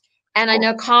questions, and I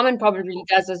know Carmen probably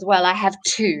does as well. I have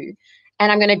two,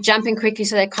 and I'm going to jump in quickly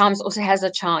so that Carmen also has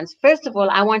a chance. First of all,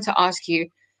 I want to ask you,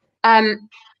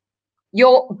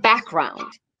 your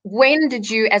background. When did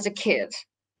you, as a kid,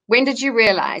 when did you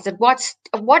realize, at what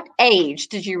age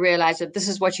did you realize that this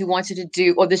is what you wanted to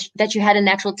do, or that you had a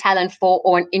natural talent for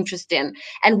or an interest in,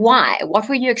 and why? What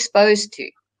were you exposed to?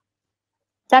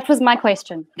 That was my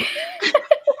question.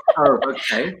 Oh,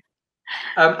 okay.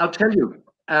 I'll tell you.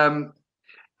 I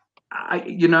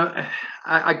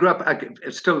grew up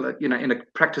still, in a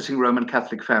practicing Roman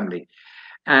Catholic family.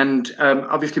 And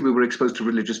obviously, we were exposed to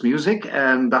religious music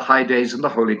and the high days and the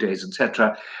holy days,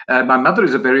 etc. My mother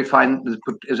is a very fine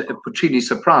Puccini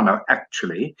soprano,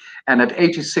 actually, and at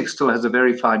 86 still has a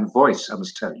very fine voice, I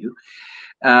must tell you.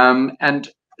 And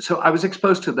so I was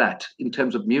exposed to that in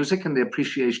terms of music and the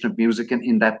appreciation of music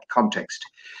in that context.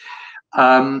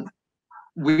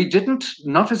 We didn't,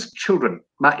 not as children.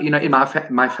 In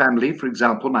my family, for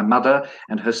example, my mother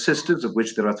and her sisters, of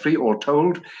which there are 3 all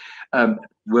told,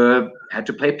 had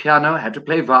to play piano, had to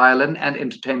play violin, and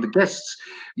entertain the guests,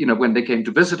 when they came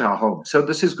to visit our home. So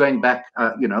this is going back,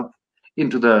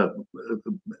 into the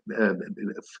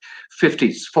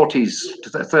 50s, 40s,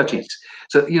 30s.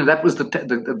 So that was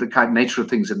the kind of nature of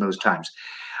things in those times.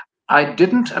 I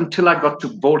didn't until I got to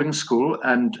boarding school,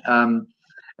 and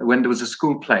when there was a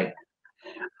school play.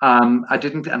 I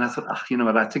didn't, and I thought, you know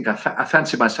what, I think I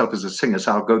fancy myself as a singer,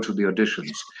 so I'll go to the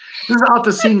auditions. This is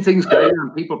after seeing things going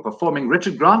on, people performing.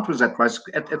 Richard Grant was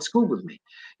at school with me.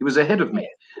 He was ahead of me.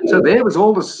 So there was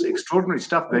all this extraordinary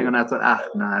stuff going on. I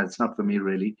thought, no, it's not for me,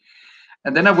 really.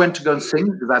 And then I went to go and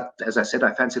sing. That, as I said,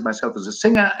 I fancied myself as a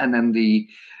singer. And then the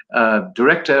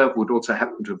director, who would also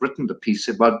happen to have written the piece,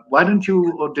 said, well, why don't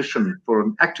you audition for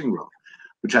an acting role?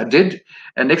 Which I did.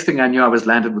 And next thing I knew, I was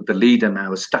landed with the lead, and I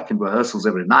was stuck in rehearsals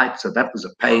every night. So that was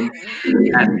a pain.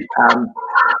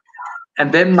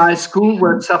 And then my school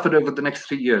work suffered over the next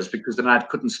 3 years, because then I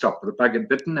couldn't stop. The bug had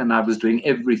bitten, and I was doing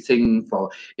everything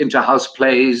for inter-house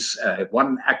plays,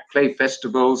 one-act play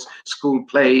festivals, school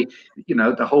play,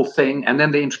 the whole thing. And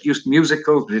then they introduced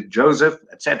musicals with Joseph,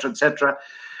 etc., etc.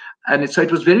 And so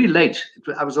it was very late.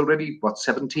 I was already,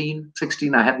 17,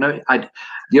 16. I had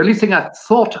the only thing I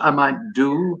thought I might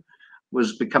do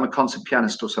was become a concert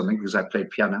pianist or something, because I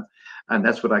played piano. And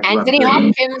that's what I grew Anthony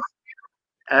up doing.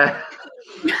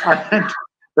 Hopkins.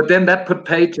 But then that put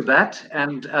paid to that.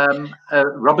 And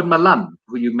Robin Malone,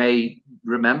 who you may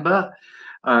remember,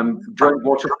 joined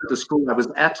Waterford, the school I was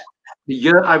at, the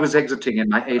year I was exiting in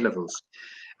my A-levels.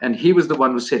 And he was the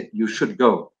one who said, you should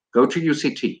go to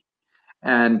UCT.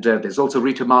 And there's also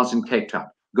Rita Mars in Cape Town.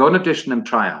 Go and audition and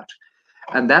try out.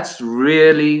 And that's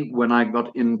really when I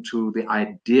got into the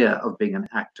idea of being an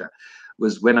actor,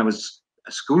 was when I was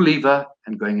a school leaver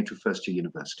and going into first year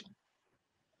university.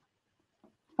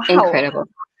 Wow. Incredible.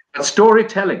 But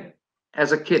storytelling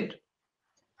as a kid.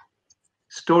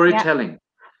 Storytelling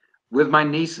with my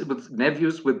niece, with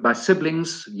nephews, with my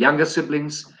siblings, younger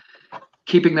siblings.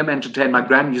 Keeping them entertained. My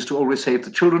gran used to always say, if the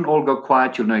children all go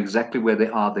quiet, you'll know exactly where they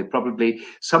are. They're probably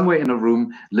somewhere in a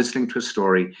room listening to a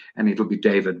story, and it'll be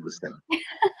David with them.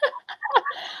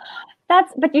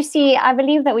 But you see, I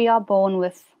believe that we are born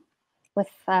with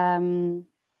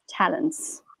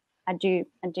talents. I do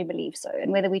believe so.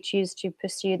 And whether we choose to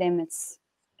pursue them, it's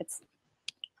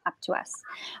up to us.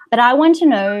 But I want to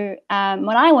know,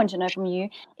 what I want to know from you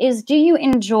is, do you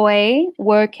enjoy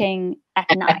working at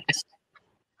night?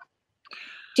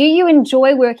 Do you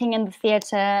enjoy working in the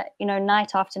theatre,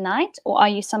 night after night, or are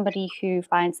you somebody who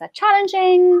finds that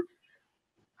challenging?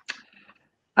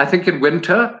 I think in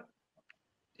winter,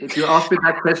 if you ask me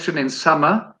that question in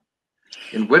summer,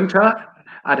 in winter,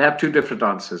 I'd have 2 different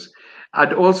answers.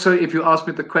 I'd also, if you ask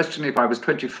me the question if I was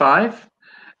 25,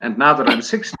 and now that I'm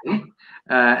 60,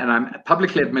 and I'm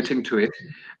publicly admitting to it,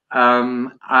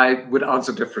 I would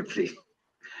answer differently.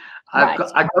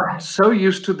 I got so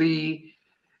used to the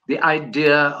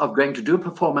idea of going to do a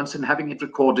performance and having it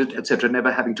recorded, etc.,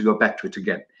 never having to go back to it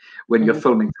again when you're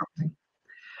filming something.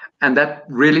 And that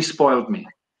really spoiled me.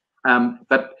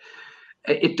 But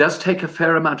It does take a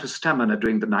fair amount of stamina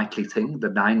doing the nightly thing, the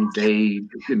 9-day,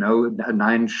 a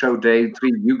 9-show day.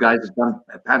 You guys have done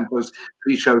pantos,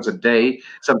 3 shows a day,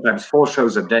 sometimes 4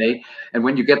 shows a day. And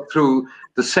when you get through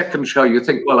the second show, you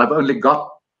think, well, I've only got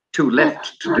 2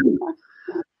 left to do.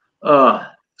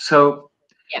 So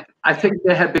yeah. I think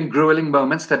there have been grueling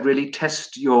moments that really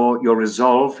test your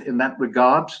resolve in that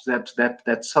regard,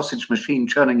 that sausage machine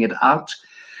churning it out.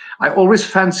 I always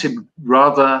fancied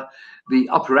rather the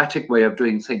operatic way of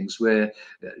doing things, where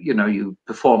you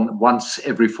perform once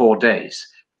every 4 days.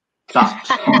 But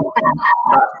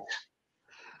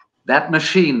that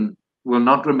machine will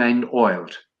not remain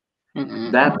oiled.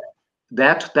 Mm-hmm.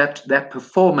 That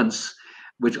performance,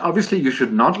 which obviously you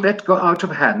should not let go out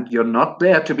of hand. You're not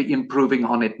there to be improving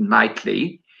on it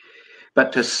nightly,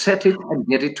 but to set it and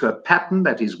get it to a pattern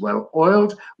that is well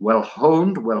oiled, well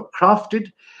honed, well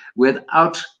crafted,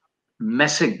 without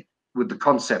messing with the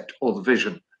concept or the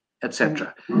vision,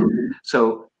 etc.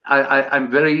 So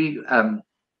I'm very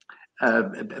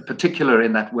particular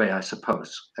in that way, I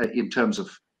suppose, in terms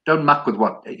of don't muck with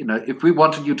what, if we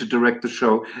wanted you to direct the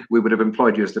show, we would have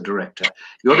employed you as the director.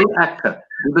 You're the actor.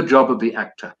 Do the job of the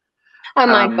actor. Oh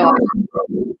my God.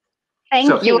 Thank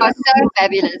you. You are so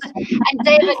fabulous. And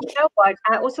David, you know what?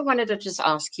 I also wanted to just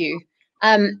ask you,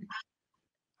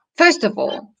 first of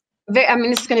all, I mean,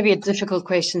 this is going to be a difficult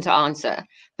question to answer,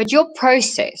 but your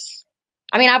process,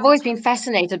 I mean, I've always been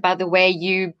fascinated by the way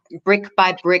you brick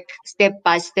by brick, step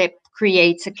by step,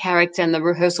 create a character and the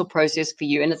rehearsal process for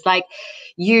you. And it's like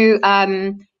you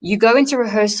go into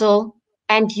rehearsal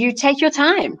and you take your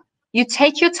time. You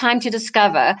take your time to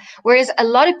discover, whereas a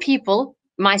lot of people,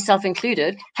 myself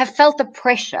included, have felt the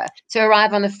pressure to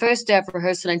arrive on the first day of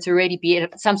rehearsal and to already be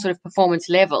at some sort of performance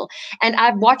level. And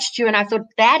I've watched you and I thought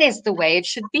that is the way it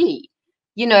should be,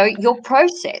 your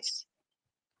process.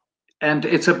 And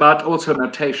it's about also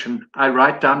notation. I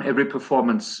write down every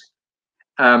performance.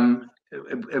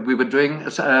 We were doing,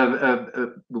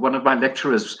 one of my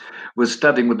lecturers was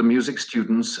studying with the music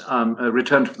students,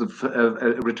 Return to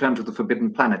the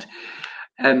Forbidden Planet.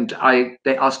 And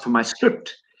they asked for my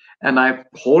script. And I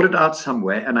hauled it out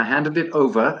somewhere and I handed it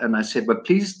over and I said, but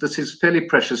please, this is fairly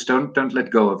precious. Don't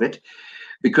let go of it,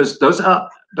 because those are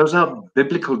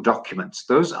biblical documents.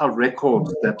 Those are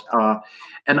records that are,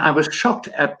 and I was shocked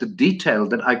at the detail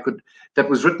that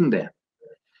was written there.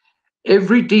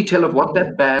 Every detail of what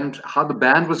that band, how the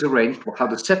band was arranged, how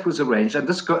the set was arranged, and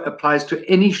this applies to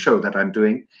any show that I'm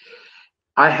doing.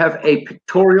 I have a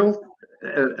pictorial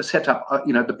setup,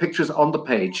 the pictures on the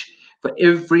page for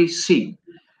every scene,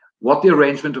 what the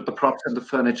arrangement of the props and the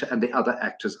furniture and the other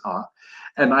actors are.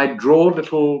 And I draw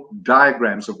little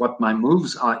diagrams of what my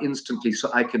moves are instantly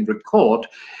so I can record.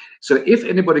 So if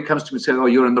anybody comes to me and says, oh,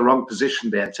 you're in the wrong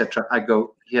position there, etc., I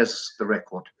go, here's the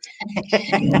record.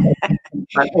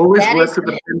 I always work with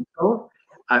the pencil.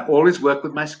 I always work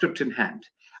with my script in hand.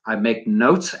 I make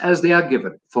notes as they are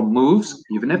given for moves,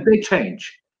 even if they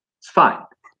change. It's fine.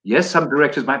 Yes, some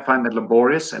directors might find that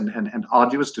laborious and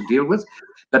arduous to deal with,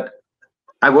 but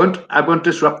I won't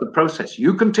disrupt the process.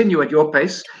 You continue at your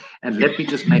pace and let me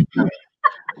just make notes.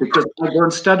 Because I go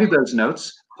and study those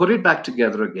notes, put it back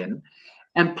together again,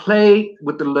 and play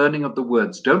with the learning of the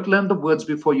words. Don't learn the words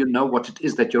before you know what it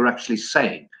is that you're actually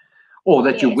saying, or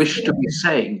that you wish to be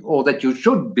saying, or that you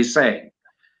should be saying.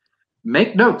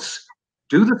 Make notes.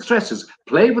 Do the stresses.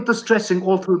 Play with the stressing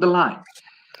all through the line.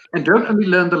 And don't only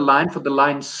learn the line for the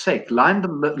line's sake. Learn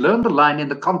the line in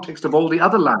the context of all the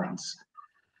other lines.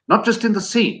 Not just in the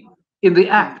scene, in the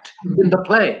act, in the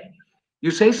play.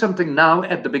 You say something now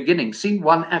at the beginning, scene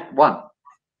 1, act 1.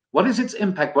 What is its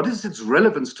impact? What is its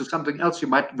relevance to something else you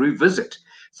might revisit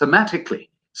thematically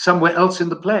somewhere else in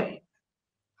the play?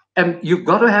 And you've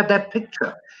got to have that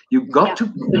picture. You've got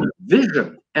to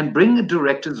vision and bring a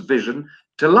director's vision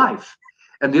to life.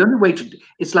 And the only way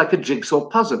it's like a jigsaw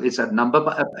puzzle. It's a number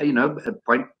by, a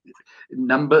point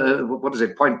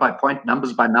by point,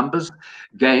 numbers by numbers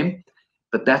game.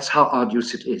 But that's how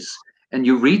arduous it is. And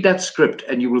you read that script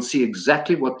and you will see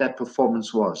exactly what that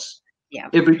performance was. Yeah.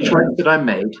 Every choice that I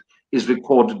made is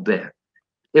recorded there.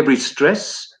 Every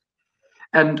stress,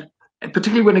 and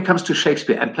particularly when it comes to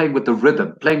Shakespeare and playing with the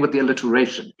rhythm, playing with the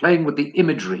alliteration, playing with the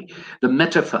imagery, the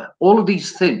metaphor, all of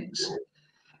these things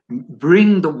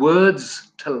bring the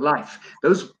words to life.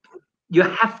 You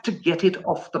have to get it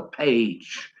off the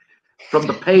page, from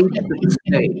the page to the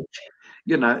stage.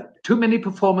 Too many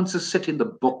performances sit in the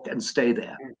book and stay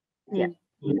there. Yeah.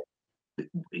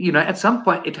 At some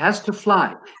point it has to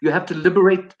fly. You have to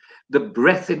liberate the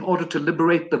breath in order to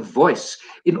liberate the voice,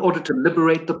 in order to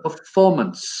liberate the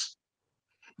performance.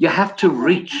 You have to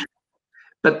reach.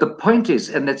 But the point is,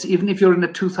 and that's even if you're in a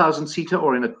 2,000-seater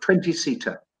or in a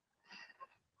 20-seater,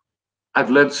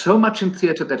 I've learned so much in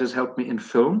theater that has helped me in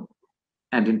film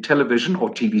and in television or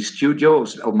TV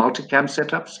studios or multicam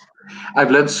setups.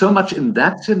 I've learned so much in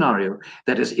that scenario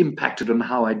that has impacted on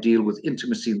how I deal with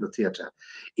intimacy in the theater,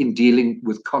 in dealing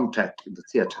with contact in the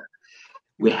theater.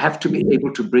 We have to be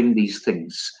able to bring these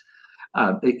things,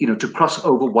 to cross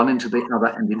over one into the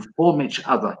other and inform each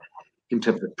other in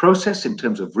terms of process, in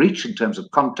terms of reach, in terms of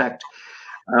contact.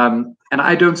 And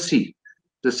I don't see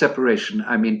the separation.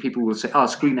 I mean, people will say,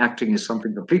 screen acting is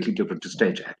something completely different to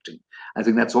stage acting. I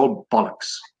think that's all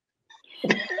bollocks.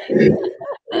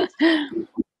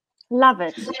 Love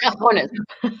it. Honest.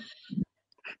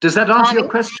 Does that answer your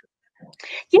question?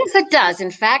 Yes, it does. In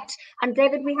fact, and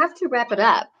David, we have to wrap it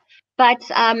up. But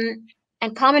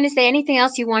and Carmen, is there anything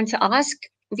else you want to ask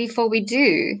before we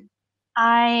do?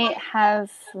 I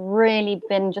have really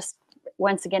been just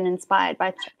once again inspired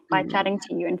by chatting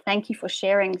to you, and thank you for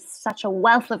sharing such a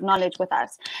wealth of knowledge with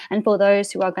us. And for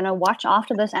those who are going to watch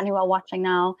after this and who are watching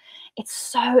now, it's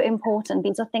so important.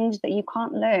 These are things that you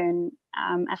can't learn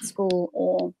at school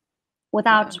or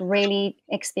without really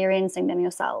experiencing them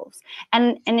yourselves.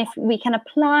 And if we can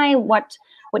apply what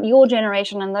your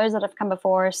generation and those that have come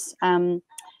before us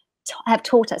have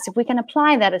taught us, if we can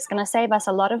apply that, it's going to save us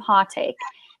a lot of heartache.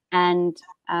 And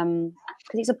because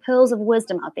these are pearls of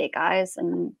wisdom out there, guys.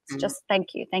 And it's just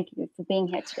thank you for being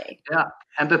here today. Yeah,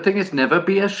 and the thing is, never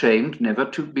be ashamed, never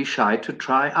to be shy to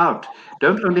try out.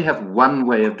 Don't only have one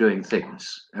way of doing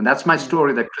things. And that's my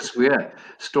story, that Chris Weir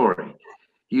story.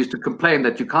 He used to complain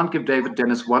that you can't give David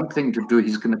Dennis one thing to do.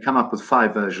 He's going to come up with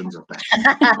 5 versions of that.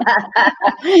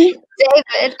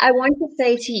 David, I want to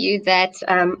say to you that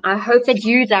I hope that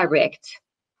you direct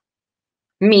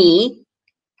me.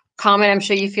 Carmen, I'm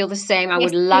sure you feel the same. I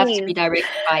would love to be directed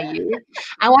by you.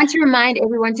 I want to remind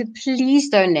everyone to please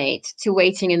donate to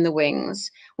Waiting in the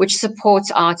Wings, which supports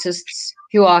artists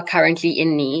who are currently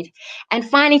in need. And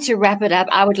finally, to wrap it up,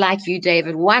 I would like you,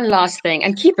 David, one last thing,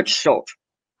 and keep it short.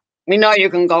 We know you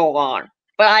can go on,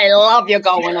 but I love you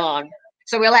going on.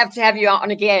 So we'll have to have you on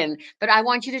again. But I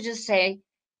want you to just say,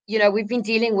 we've been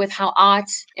dealing with how art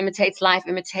imitates life,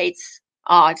 imitates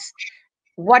art.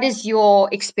 What is your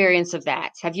experience of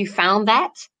that? Have you found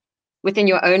that within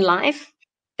your own life,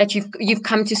 that you've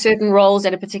come to certain roles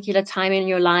at a particular time in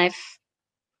your life?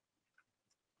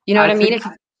 You know what I mean?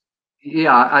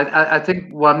 I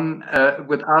think one,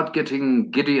 without getting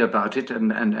giddy about it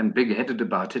and big-headed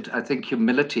about it, I think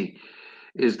humility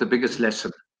is the biggest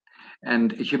lesson.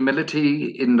 And humility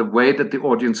in the way that the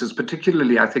audiences,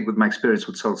 particularly I think with my experience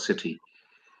with Soul City,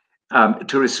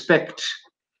 to respect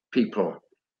people,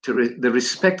 the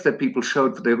respect that people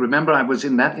showed. Remember, I was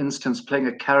in that instance playing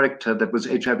a character that was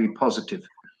HIV positive.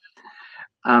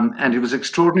 And it was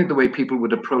extraordinary the way people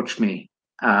would approach me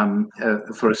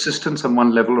for assistance on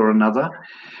one level or another.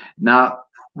 Now,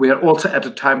 we are also at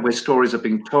a time where stories are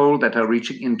being told that are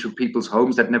reaching into people's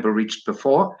homes that never reached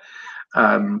before.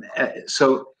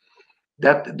 So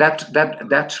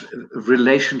that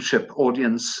relationship,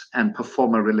 audience and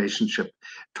performer relationship,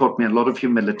 taught me a lot of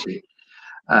humility.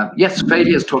 Yes,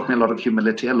 failure has taught me a lot of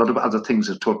humility. A lot of other things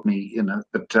have taught me,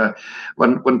 but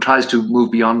one tries to move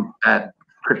beyond bad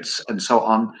critics and so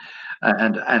on,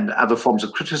 and other forms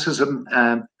of criticism,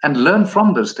 and learn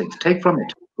from those things. Take from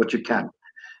it what you can.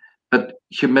 But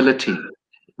humility,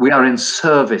 we are in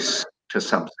service to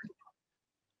something.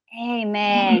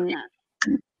 Amen.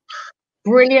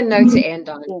 Brilliant note to end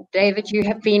on. David, you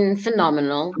have been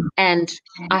phenomenal, and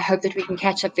I hope that we can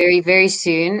catch up very, very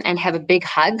soon and have a big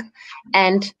hug.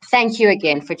 And thank you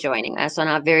again for joining us on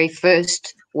our very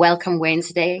first Welcome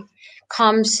Wednesday.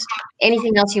 Coms,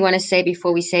 anything else you want to say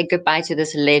before we say goodbye to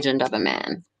this legend of a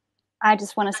man? I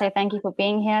just want to say thank you for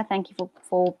being here. Thank you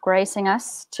for gracing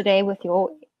us today with your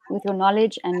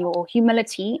knowledge and your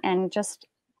humility, and just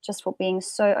for being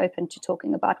so open to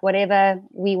talking about whatever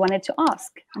we wanted to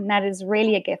ask. And that is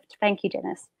really a gift. Thank you,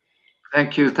 Dennis.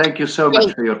 Thank you. Thank you so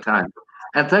much for your time.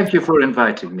 And thank you for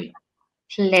inviting me.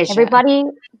 Pleasure. Everybody,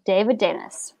 David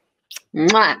Dennis.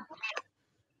 Mwah.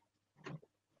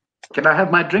 Can I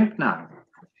have my drink now?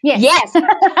 Yes. Yes.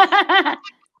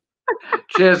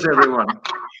 Cheers, everyone.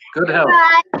 Good health.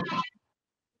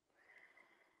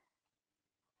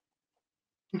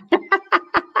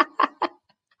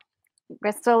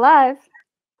 We're still live.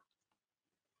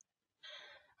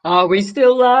 Are we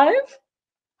still live?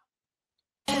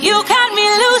 You cut me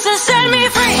loose and set me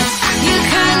free. You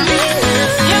cut me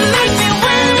loose.